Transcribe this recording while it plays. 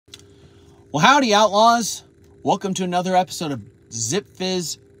Well, howdy, Outlaws. Welcome to another episode of Zip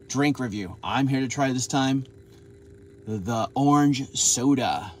Fizz Drink Review. I'm here to try this time the orange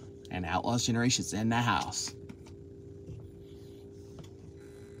soda, and Outlaws Generation's in the house.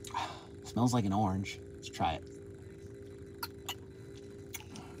 Smells like an orange. Let's try it.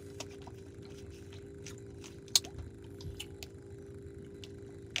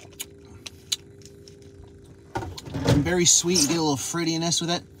 Very sweet. You get a little fruitiness with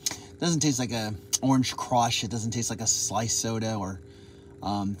it. Doesn't taste like a orange crush. It doesn't taste like a sliced soda or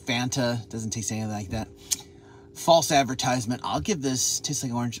Fanta. Doesn't taste anything like that. False advertisement. I'll give this, tastes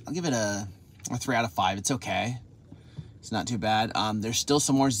like orange, I'll give it a 3 out of 5. It's okay. It's not too bad. There's still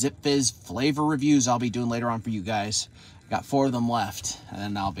some more Zip Fizz flavor reviews I'll be doing later on for you guys. Got 4 of them left, and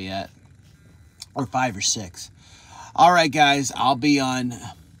then I'll be at, or 5 or 6. All right, guys, I'll be on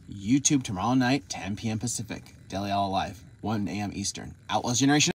YouTube tomorrow night, 10 p.m. Pacific. Daily All Alive, 1 a.m. Eastern. Outlaws Generation.